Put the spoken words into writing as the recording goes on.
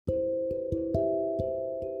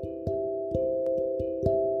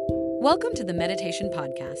Welcome to the Meditation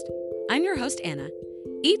Podcast. I'm your host, Anna.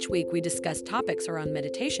 Each week, we discuss topics around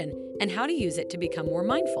meditation and how to use it to become more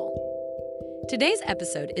mindful. Today's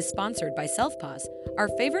episode is sponsored by Self-Pause, our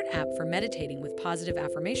favorite app for meditating with positive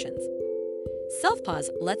affirmations. Self-Pause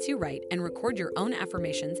lets you write and record your own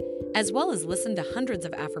affirmations, as well as listen to hundreds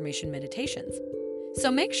of affirmation meditations. So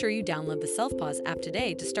make sure you download the Self-Pause app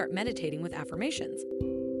today to start meditating with affirmations.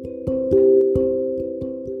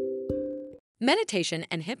 Meditation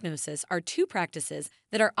and hypnosis are two practices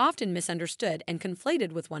that are often misunderstood and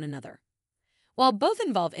conflated with one another. While both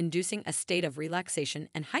involve inducing a state of relaxation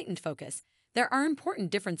and heightened focus, there are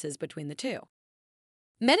important differences between the two.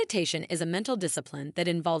 Meditation is a mental discipline that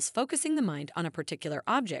involves focusing the mind on a particular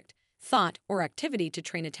object, thought, or activity to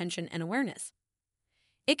train attention and awareness.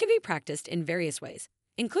 It can be practiced in various ways,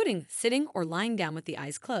 including sitting or lying down with the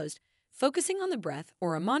eyes closed, focusing on the breath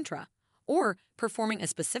or a mantra, or performing a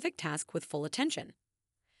specific task with full attention.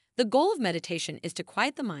 The goal of meditation is to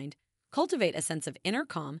quiet the mind, cultivate a sense of inner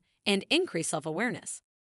calm, and increase self-awareness.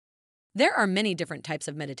 There are many different types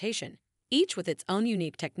of meditation, each with its own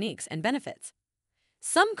unique techniques and benefits.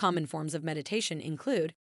 Some common forms of meditation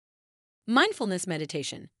include mindfulness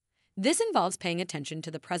meditation. This involves paying attention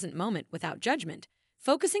to the present moment without judgment,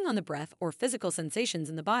 focusing on the breath or physical sensations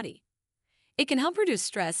in the body. It can help reduce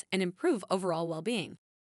stress and improve overall well-being.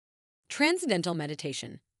 Transcendental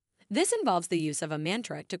meditation. This involves the use of a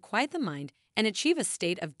mantra to quiet the mind and achieve a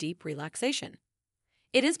state of deep relaxation.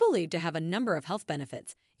 It is believed to have a number of health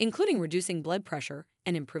benefits, including reducing blood pressure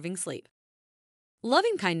and improving sleep.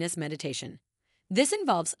 Loving-kindness meditation. This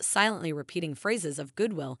involves silently repeating phrases of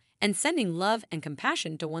goodwill and sending love and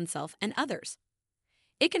compassion to oneself and others.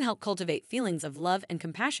 It can help cultivate feelings of love and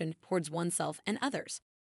compassion towards oneself and others.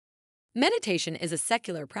 Meditation is a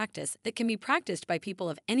secular practice that can be practiced by people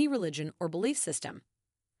of any religion or belief system.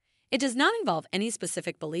 It does not involve any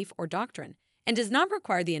specific belief or doctrine and does not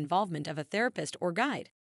require the involvement of a therapist or guide.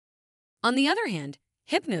 On the other hand,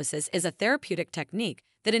 hypnosis is a therapeutic technique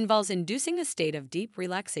that involves inducing a state of deep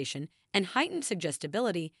relaxation and heightened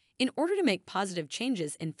suggestibility in order to make positive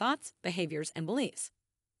changes in thoughts, behaviors, and beliefs.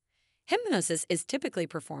 Hypnosis is typically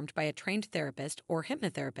performed by a trained therapist or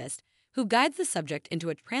hypnotherapist who guides the subject into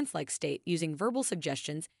a trance-like state using verbal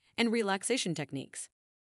suggestions and relaxation techniques.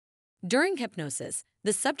 During hypnosis,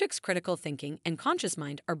 the subject's critical thinking and conscious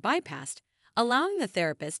mind are bypassed, allowing the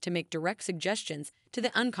therapist to make direct suggestions to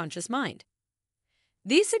the unconscious mind.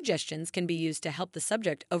 These suggestions can be used to help the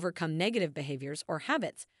subject overcome negative behaviors or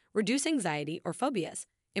habits, reduce anxiety or phobias,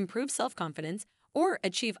 improve self-confidence, or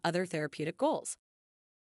achieve other therapeutic goals.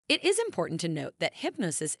 It is important to note that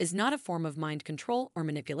hypnosis is not a form of mind control or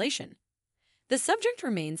manipulation. The subject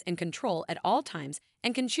remains in control at all times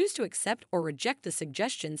and can choose to accept or reject the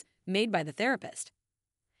suggestions made by the therapist.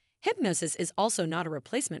 Hypnosis is also not a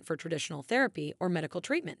replacement for traditional therapy or medical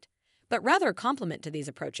treatment, but rather a complement to these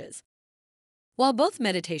approaches. While both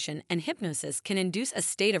meditation and hypnosis can induce a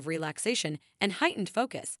state of relaxation and heightened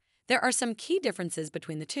focus, there are some key differences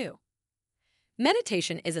between the two.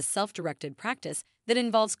 Meditation is a self-directed practice that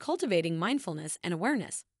involves cultivating mindfulness and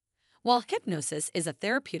awareness, while hypnosis is a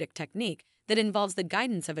therapeutic technique that involves the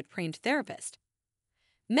guidance of a trained therapist.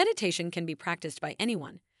 Meditation can be practiced by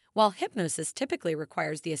anyone, while hypnosis typically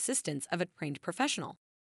requires the assistance of a trained professional.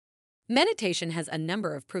 Meditation has a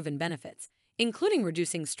number of proven benefits, including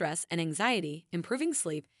reducing stress and anxiety, improving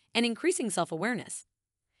sleep, and increasing self-awareness.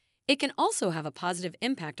 It can also have a positive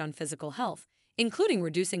impact on physical health, including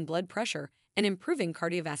reducing blood pressure and improving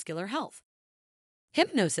cardiovascular health.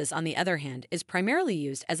 Hypnosis, on the other hand, is primarily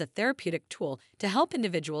used as a therapeutic tool to help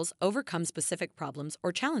individuals overcome specific problems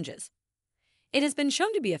or challenges. It has been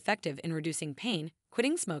shown to be effective in reducing pain,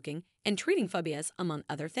 quitting smoking, and treating phobias, among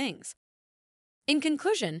other things. In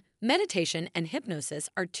conclusion, meditation and hypnosis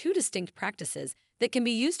are two distinct practices that can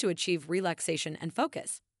be used to achieve relaxation and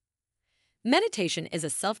focus. Meditation is a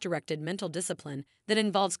self-directed mental discipline that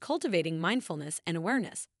involves cultivating mindfulness and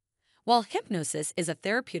awareness, while hypnosis is a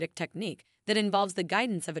therapeutic technique that involves the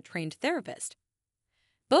guidance of a trained therapist.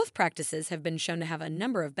 Both practices have been shown to have a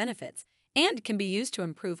number of benefits and can be used to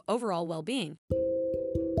improve overall well-being.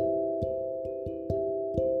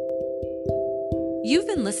 You've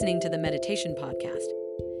been listening to the Meditation Podcast.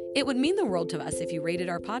 It would mean the world to us if you rated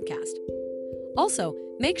our podcast. Also,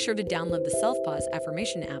 make sure to download the Self-Pause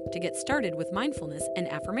affirmation app to get started with mindfulness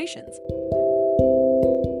and affirmations.